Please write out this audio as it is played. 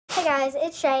Hey guys,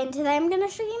 it's Shay, and today I'm going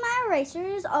to show you my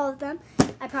erasers, all of them.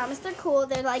 I promise they're cool.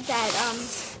 They're like that,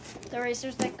 the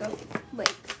erasers that go,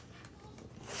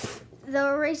 the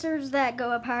erasers that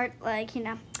go apart, like,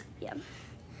 yeah.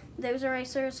 Those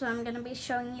erasers, so I'm going to be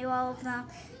showing you all of them,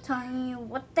 telling you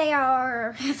what they are,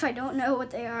 or if I don't know what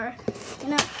they are,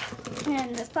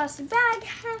 And this plastic bag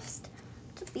has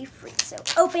to be free. So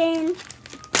open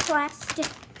plastic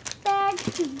bag,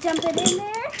 dump it in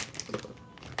there.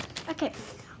 Okay,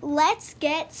 let's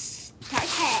get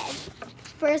started.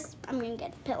 First, I'm gonna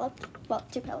get a pillow. Well,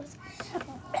 2 pillows.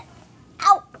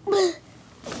 Ow!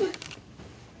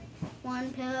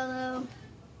 One pillow,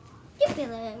 2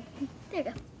 pillow. There you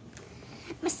go.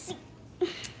 My seat.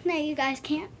 Now you guys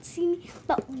can't see me,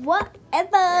 but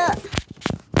whatever.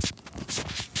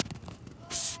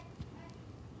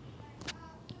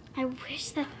 I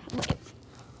wish that.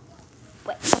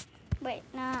 Wait,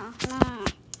 no.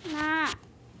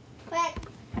 Wait,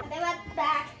 I'll be right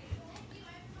back.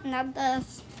 Not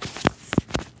this.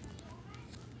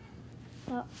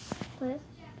 Oh,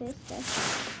 this.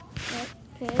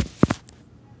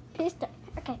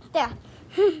 Okay, there.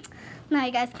 Now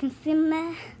you guys can see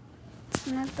me.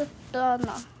 Not the door,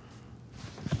 no.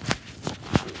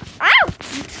 Ow!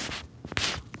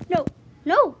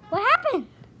 No, what happened?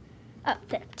 Oh,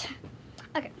 there.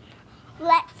 Okay,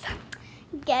 let's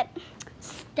get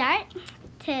started.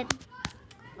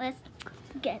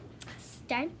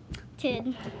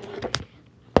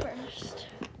 First,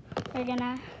 we're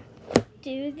gonna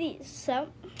do these. So,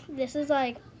 this is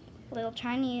like a little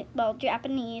Chinese, well,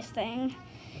 Japanese thing.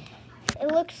 It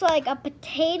looks like a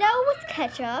potato with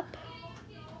ketchup.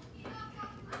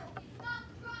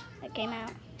 That came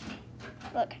out.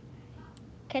 Look,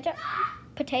 ketchup,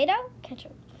 potato,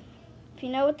 ketchup. If you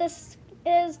know what this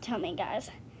is, tell me, guys.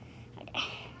 Okay.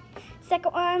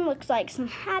 Second one looks like some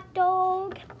hot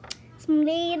dog, some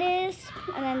lettuce,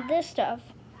 and then this stuff.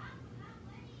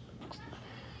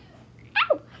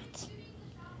 Ow!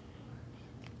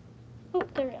 Oh,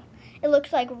 there we go. It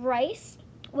looks like rice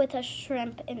with a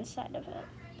shrimp inside of it.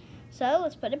 So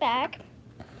let's put it back.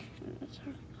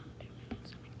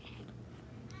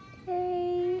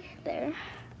 Okay, there.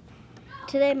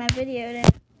 Today my video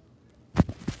didn't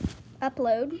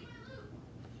upload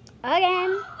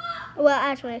again. Well,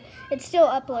 actually, it's still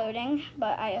uploading,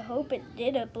 but I hope it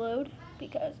did upload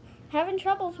because I'm having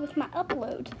troubles with my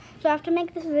uploads. So I have to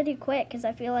make this video quick because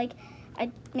I feel like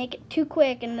I make it too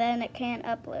quick and then it can't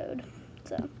upload.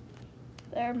 So,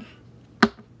 there.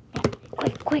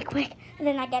 Quick. And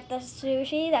then I get the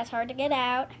sushi. That's hard to get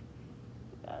out.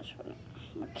 Gosh,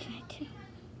 what can I do?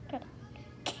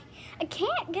 I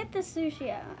can't get the sushi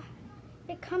out.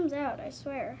 It comes out, I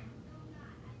swear.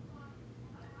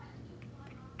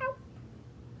 Ow.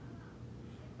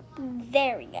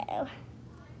 There we go.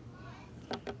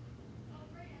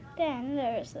 Then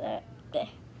there's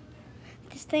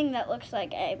this thing that looks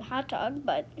like a hot dog,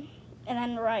 and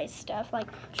then rice stuff, like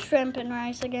shrimp and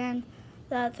rice again.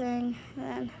 That thing, and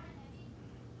then,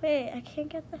 wait, I can't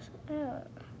get this out.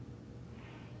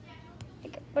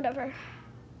 Okay, whatever.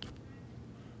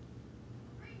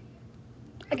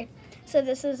 Okay, so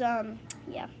this is,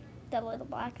 yeah, that little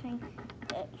black thing.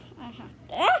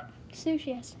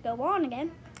 Sushi has to go on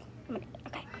again.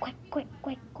 Okay,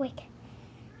 quick.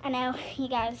 I know you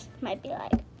guys might be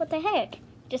like, what the heck?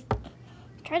 Just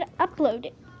try to upload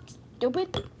it,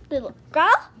 stupid little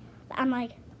girl. I'm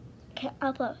like, can't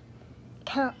upload.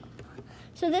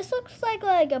 So this looks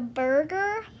like a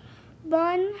burger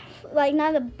bun, like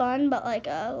not a bun, but like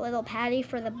a little patty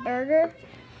for the burger.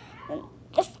 And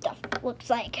this stuff looks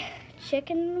like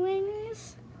chicken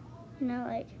wings,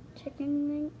 like chicken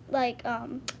wings, like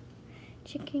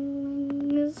chicken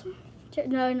wings.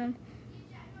 No,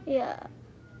 yeah,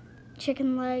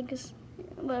 chicken legs,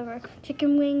 whatever,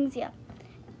 chicken wings, yeah,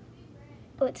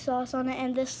 with sauce on it.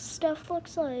 And this stuff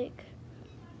looks like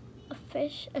a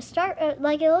fish, a star,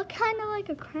 like it looked kind of like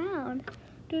a crown.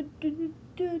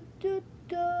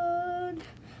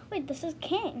 Wait, this is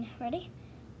king. Ready?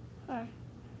 Or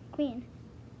queen?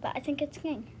 But I think it's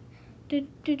king. And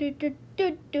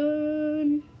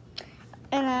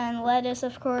then lettuce,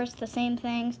 of course, the same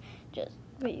things. Just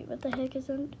wait, what the heck is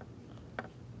it?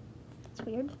 That's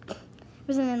weird. It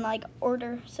wasn't in like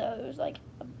order, so it was like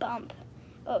a bump.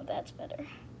 Oh, that's better.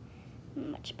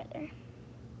 Much better.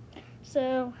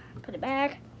 So, put it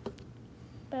back.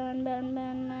 Bun,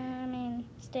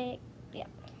 steak. Yeah.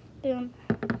 Boom.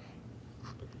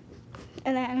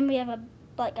 And then we have a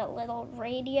little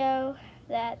radio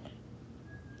that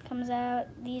comes out.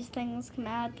 These things come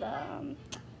out,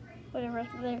 whatever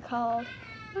they're called.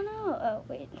 Oh no. Oh,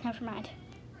 wait, never mind.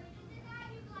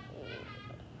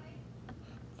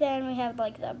 Then we have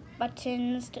like the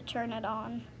buttons to turn it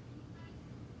on.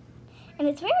 And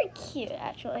it's very cute,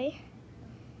 actually.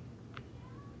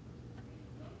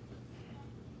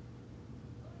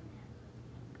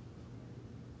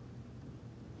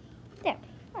 There,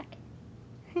 look.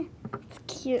 It's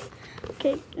cute.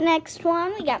 Okay, next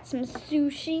one, we got some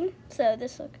sushi. So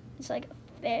this look, it's like a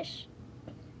fish.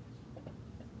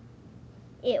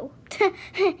 Ew.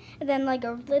 And then like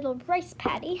a little rice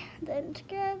patty. Then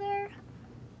together.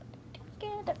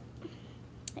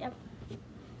 Yep.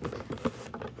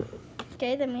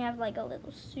 Okay, then we have like a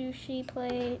little sushi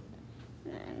plate.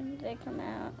 And they come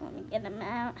out. Let me get them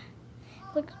out.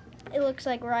 Look, it looks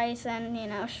like rice and, you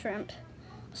know, shrimp.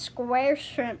 Square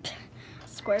shrimp.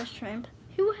 Square shrimp.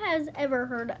 Who has ever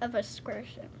heard of a square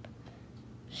shrimp?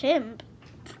 Shrimp?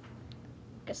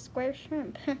 A square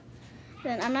shrimp.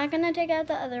 Then I'm not going to take out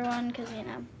the other one because, you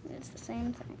know, it's the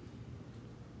same thing.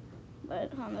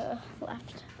 But on the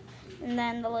left. And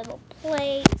then the little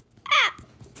plate. Ah!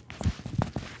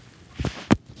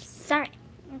 Sorry.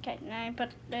 Okay, now I put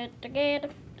it together.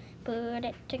 Put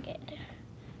it together.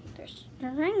 There's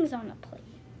strings on the plate.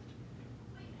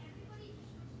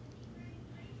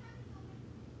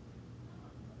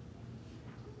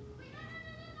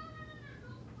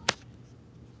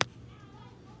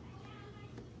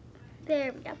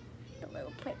 There we go. The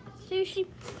little plate of sushi.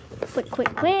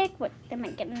 Quick. What am I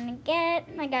gonna get?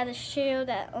 I got a shoe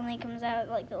that only comes out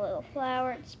like the little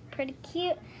flower. It's pretty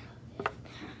cute.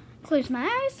 Close my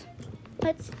eyes.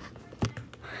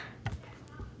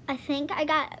 I think I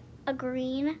got a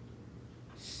green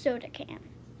soda can.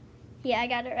 Yeah, I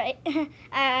got it right.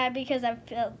 Because I've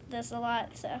filled this a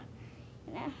lot, so,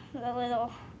 you know, the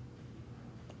little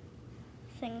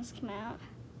things come out.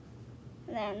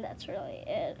 And then that's really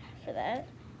it for that.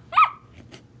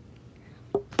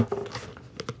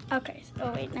 Okay, so,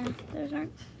 oh wait, no, those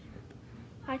aren't.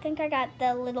 I think I got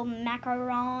the little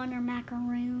macaron or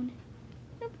macaroon.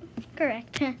 Yep,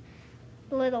 correct. The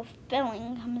little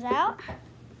filling comes out.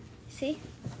 See?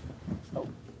 Oh,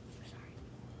 sorry.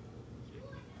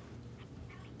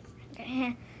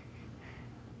 Okay.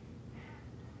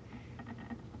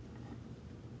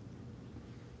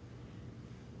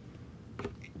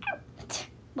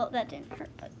 Well, that didn't hurt,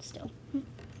 but still.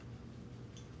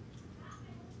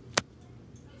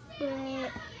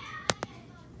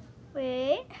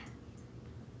 Wait.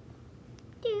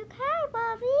 Duke, hi,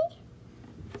 Bobby.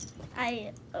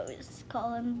 I always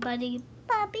call him Buddy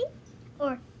Bobby,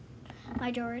 or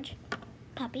my George,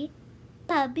 Puppy,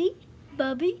 Bubby,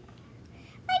 Bubby,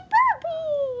 my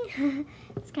Bobby.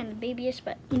 It's kind of babyish,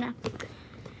 but you know.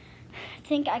 I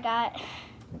think I got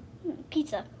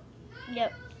pizza.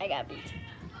 Yep, I got pizza.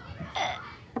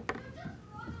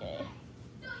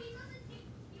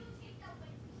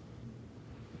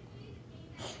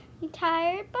 You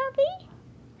tired, Bubby?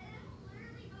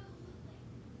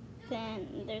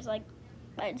 Then there's like,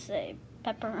 I'd say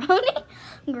pepperoni,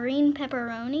 green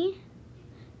pepperoni,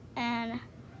 and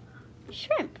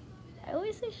shrimp. I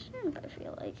always say shrimp, I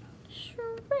feel like.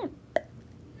 Shrimp.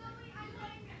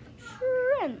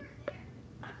 Shrimp.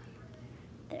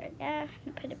 There we go.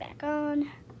 Put it back on.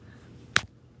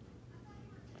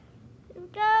 Here we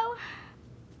go.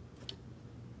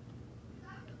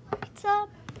 What's up?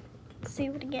 Let's see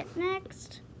what I get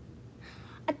next.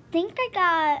 I think I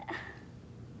got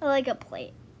like a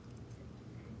plate.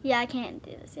 Yeah, I can't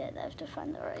do this yet. I have to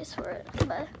find the rice for it.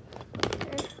 But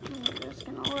here, I'm just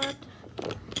gonna look.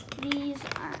 These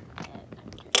aren't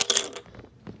it.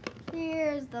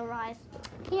 Here's the rice.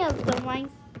 Here's the rice.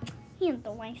 Here's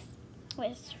the rice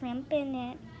with shrimp in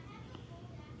it.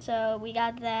 So we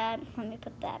got that. Let me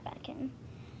put that back in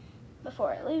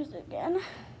before I lose it again.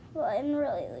 Well, I didn't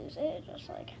really lose it. Just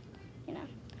like, you know.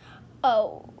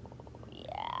 Oh.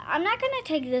 I'm not going to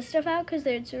take this stuff out because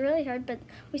it's really hard, but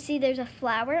we see there's a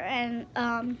flower and,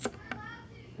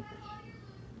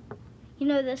 you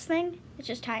know this thing? It's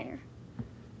just tinier.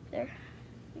 There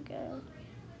we go.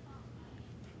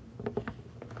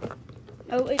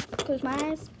 Oh, wait, close my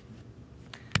eyes.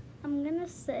 I'm going to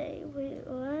say, wait,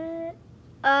 what?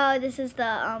 Oh, this is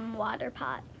the water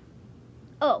pot.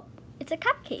 Oh, it's a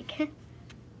cupcake.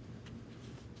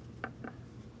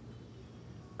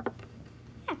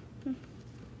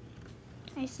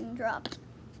 Nice and dropped.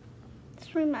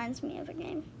 This reminds me of a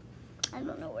game. I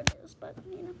don't know what it is, but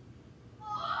you know.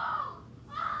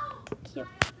 Cute.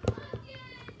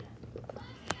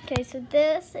 Okay, so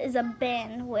this is a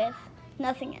bin with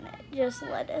nothing in it, just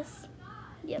lettuce.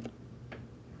 Yep.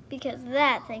 Because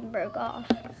that thing broke off.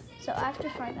 So I have to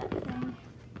find that thing.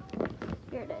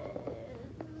 Here it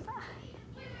is.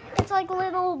 It's like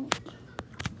little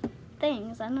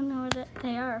things. I don't know what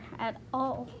they are at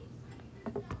all.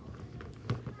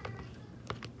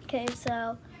 Okay,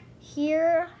 so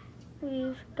here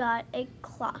we've got a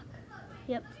clock.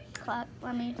 Yep, clock.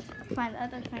 Let me find the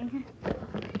other thing here.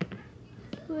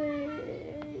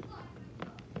 Wait.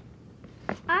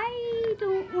 I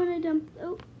don't want to dump.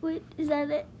 Oh, wait, is that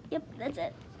it? Yep, that's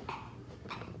it.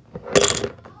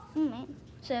 Oh, man.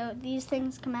 So these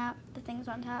things come out, the things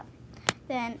on top.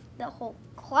 Then the whole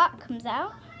clock comes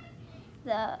out.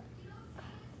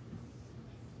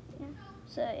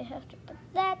 So you have to put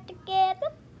that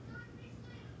together.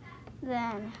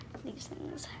 Then these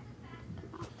things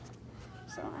come off.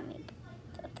 So let me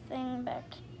put that thing back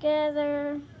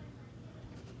together.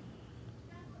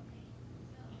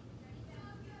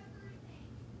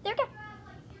 There we go.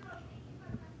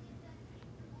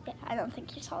 Yeah, I don't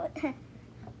think you saw it.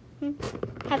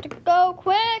 Have to go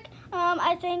quick.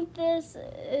 I think this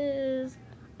is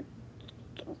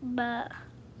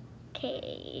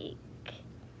cake.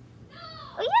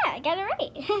 Oh yeah, I got it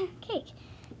right. Cake.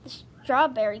 The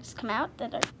strawberries come out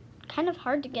that are kind of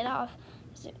hard to get off.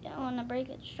 So I want to break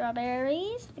it.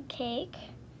 Strawberries, the cake.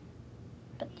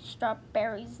 Put the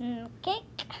strawberries in the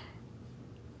cake.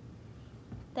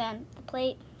 Then the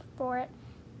plate for it.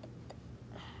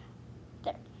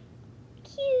 There.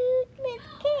 Cute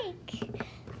little cake.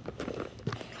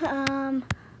 I'm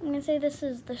gonna say this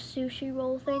is the sushi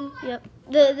roll thing. Yep,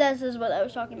 this is what I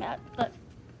was talking about. But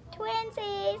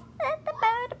twinsies.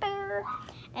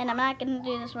 And I'm not gonna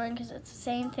do this one because it's the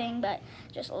same thing, but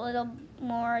just a little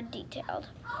more detailed.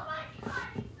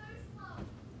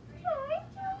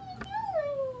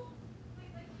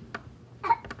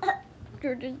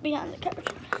 George is behind the couch.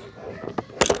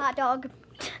 Hot dog.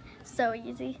 So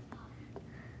easy.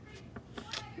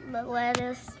 The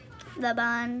lettuce, the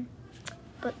bun.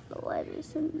 Put the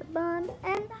lettuce in the bun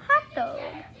and the hot dog.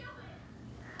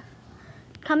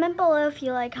 Comment below if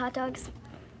you like hot dogs.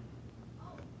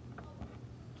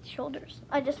 Shoulders.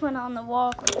 I just went on the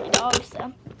walk with my dog,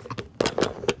 so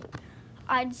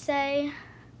I'd say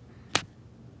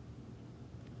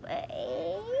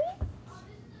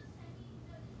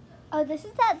oh, this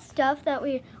is that stuff that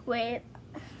we wait.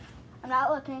 I'm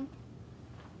not looking.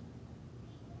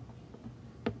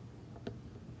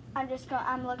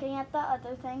 I'm looking at the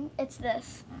other thing. It's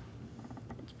this.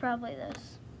 It's probably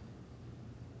this.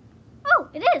 Oh,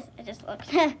 it is. I just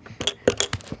looked. I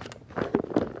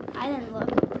didn't look,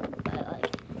 but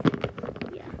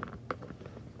yeah.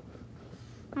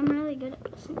 I'm really good at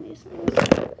guessing these things.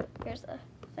 Here's the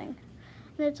thing.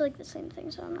 And it's like the same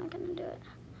thing, so I'm not gonna do it.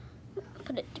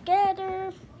 Put it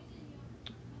together.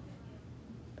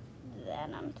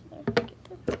 Then I'm there.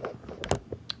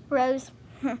 Rose.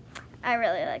 I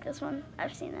really like this one.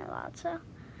 I've seen it a lot, so.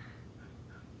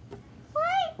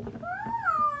 Wait,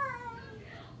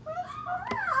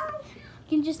 you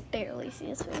can just barely see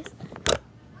his face.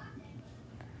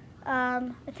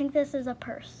 I think this is a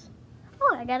purse.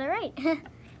 Oh, I got it right.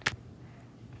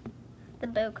 The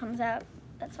bow comes out.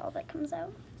 That's all that comes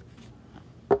out.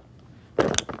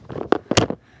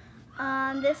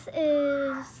 This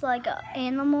is like an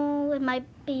animal. It might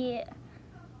be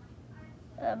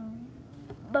a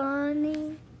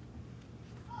bunny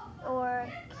or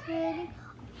a kitty.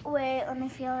 Wait, let me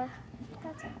feel it.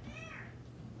 That's it.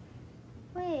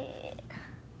 Wait.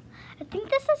 I think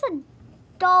this is a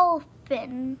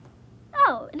dolphin.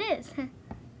 Oh, it is.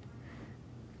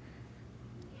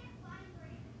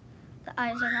 The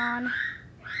eyes are gone.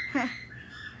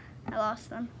 I lost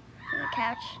them in the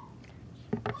couch.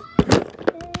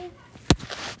 Okay.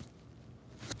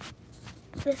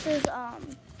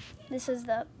 This is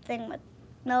the thing with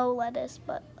no lettuce,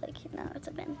 but it's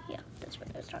a bin. Yeah, that's what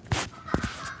I was talking about.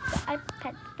 The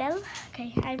iPad fell.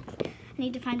 Okay, I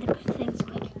need to find the things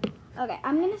quick. Okay,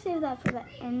 I'm gonna save that for the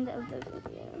end of the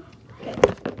video. Okay.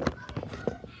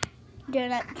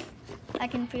 Donut. I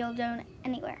can feel donut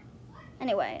anywhere.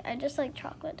 Anyway, I just like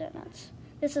chocolate donuts.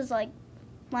 This is like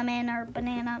lemon or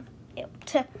banana. Ew.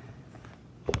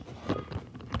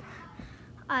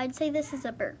 I'd say this is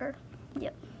a burger.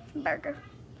 Yep, burger.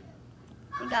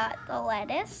 We got the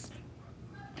lettuce,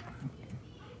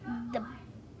 the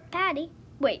patty.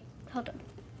 Wait, hold on.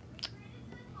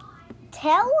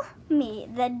 Tell me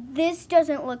that this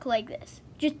doesn't look like this.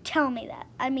 Just tell me that.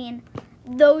 I mean,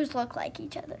 those look like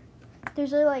each other.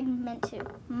 Those are like meant to.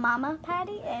 Mama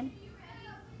patty and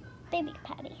baby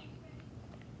patty.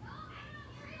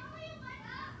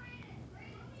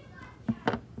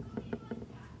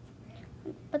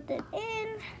 Put it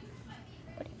in.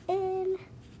 Put it in.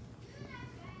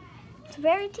 It's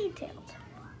very detailed.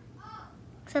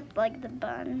 Except like the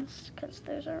buns, because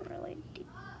those aren't really deep.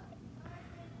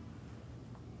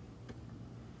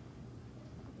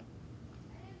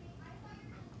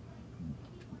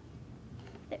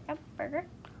 Yep, burger.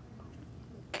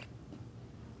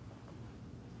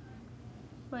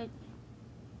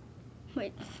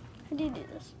 Wait, how do you do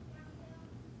this?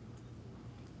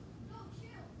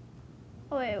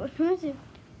 Oh, wait, what do I do?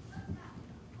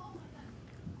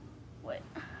 Wait.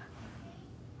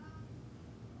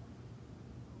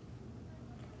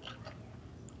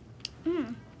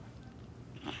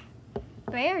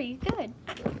 Very good.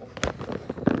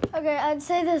 Okay, I'd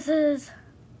say this is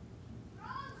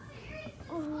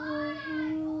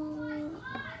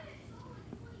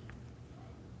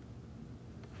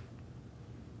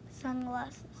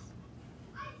sunglasses.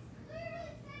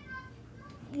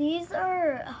 These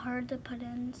are hard to put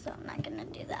in, so I'm not gonna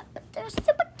do that, but they're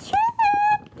super cute.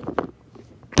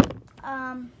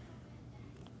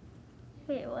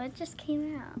 Wait, what just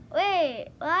came out? Wait,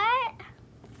 what?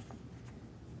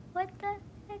 What the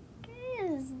heck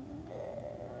is this?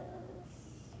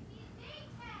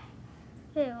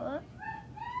 Wait, what?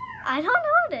 I don't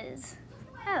know what it is.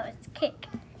 Oh, it's cake.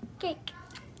 Cake.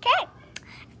 Cake.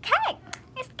 Cake.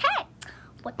 It's cake.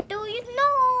 What do you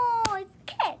know? It's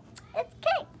cake. It's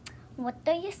cake. What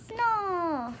do you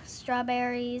smell?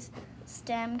 Strawberries.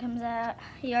 Stem comes out.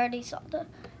 You already saw the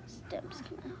stems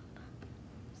come out.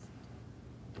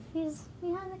 He's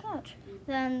behind the couch.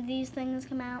 Then these things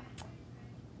come out.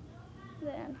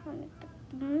 Then let me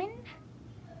put them in.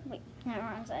 Wait, no,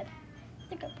 wrong side.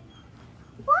 Pick up.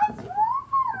 What's wrong?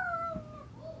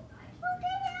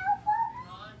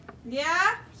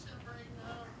 Yeah?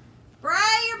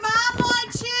 Bray, your mom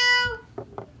wants you.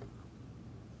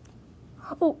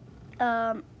 Oh,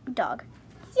 dog.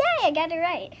 Yay, I got it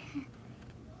right.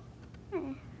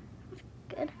 That's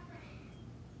good.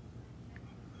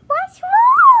 What's wrong?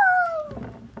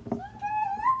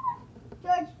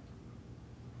 George.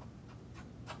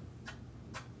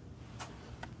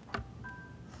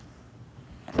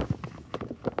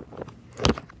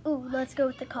 Ooh, let's go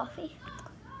with the coffee.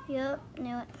 Yep,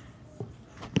 knew it.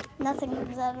 Nothing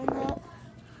comes out of that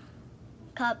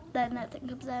cup that nothing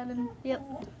comes out of. Yep.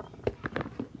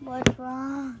 What's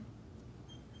wrong?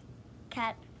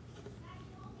 Cat.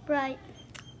 Right.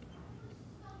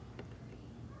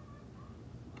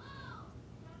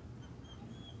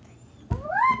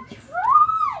 What's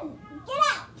wrong? Get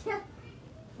out!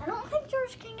 I don't think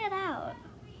George can get out.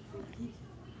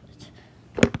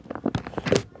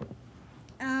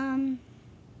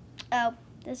 Oh,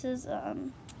 this is,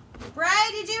 Bray,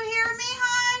 did you hear me,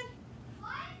 hon?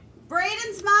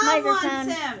 Braden's mom microphone.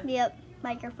 wants him. Yep,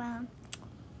 microphone.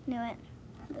 Knew it.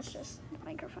 This just, the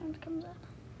microphone comes out.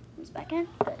 Comes back in.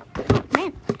 Good.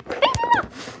 Man.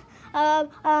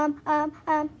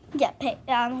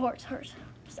 Yeah, horse.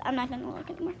 I'm not gonna look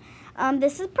anymore.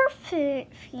 This is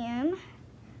perfume.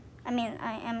 I mean,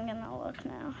 I am gonna look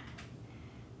now.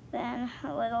 Then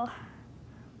a little,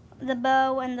 the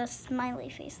bow and the smiley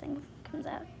face thing comes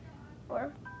out.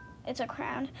 Or it's a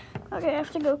crown. Okay, I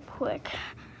have to go quick.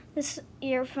 This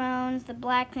earphones, the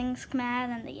black things come out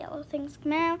and the yellow things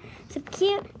come out. So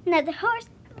cute. Another horse.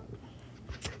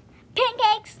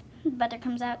 Pancakes. Butter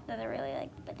comes out. I really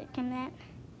like the butter coming out.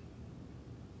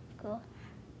 Cool.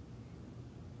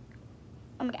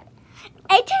 Oh my god.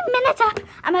 18 minutes up.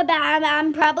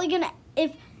 I'm probably gonna,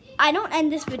 if I don't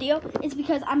end this video, it's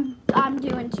because I'm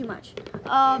doing too much.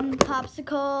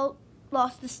 Popsicle,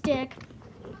 lost the stick.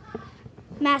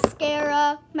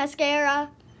 Mascara.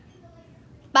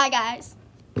 Bye guys.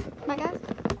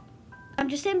 I'm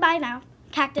just saying bye now.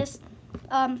 Cactus.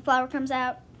 Flower comes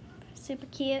out. Super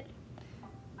cute.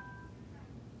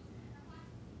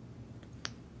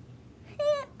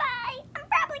 Bye. I'm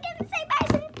probably gonna say bye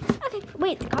soon. Okay,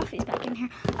 wait, the coffee's back in here.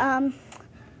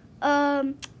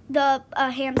 The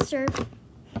hamster.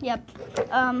 Yep.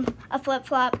 A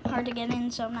flip-flop, hard to get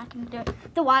in, so I'm not gonna do it.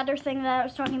 The water thing that I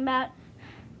was talking about.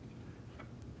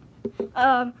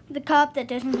 The cup that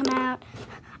doesn't come out.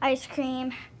 Ice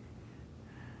cream.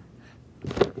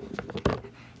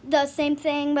 The same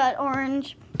thing, but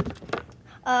orange.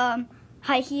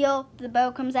 High heel, the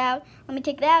bow comes out. Let me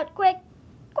take it out, quick.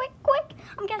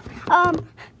 I'm getting,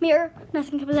 mirror,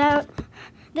 nothing comes out.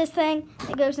 This thing,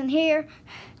 it goes in here.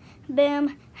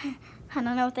 Boom. I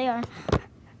don't know what they are.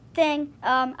 Thing,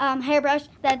 hairbrush,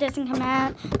 that doesn't come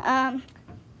out.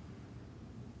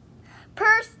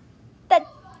 Purse, that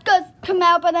does come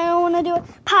out, but I don't want to do it.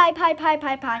 Pie.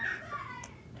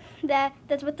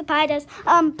 That's what the pie does.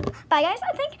 Bye guys,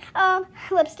 I think.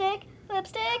 Lipstick.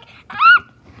 Ah!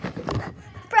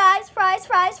 Fries.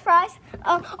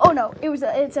 Oh no,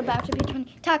 it's about to be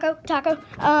 20. Taco.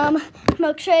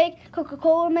 Milkshake,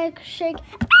 Coca-Cola milkshake.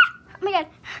 Ah! Oh my god.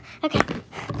 Okay.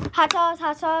 Hot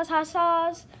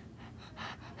sauce.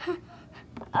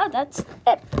 Oh, that's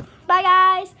it. Bye,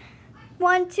 guys.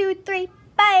 1, 2, 3.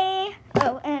 Bye.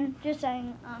 Oh, and just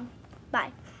saying,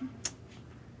 bye.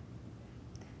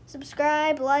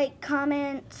 Subscribe, like,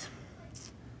 comment,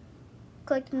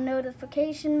 click the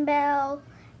notification bell.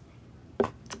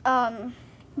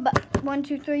 But 1,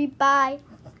 2, 3. Bye.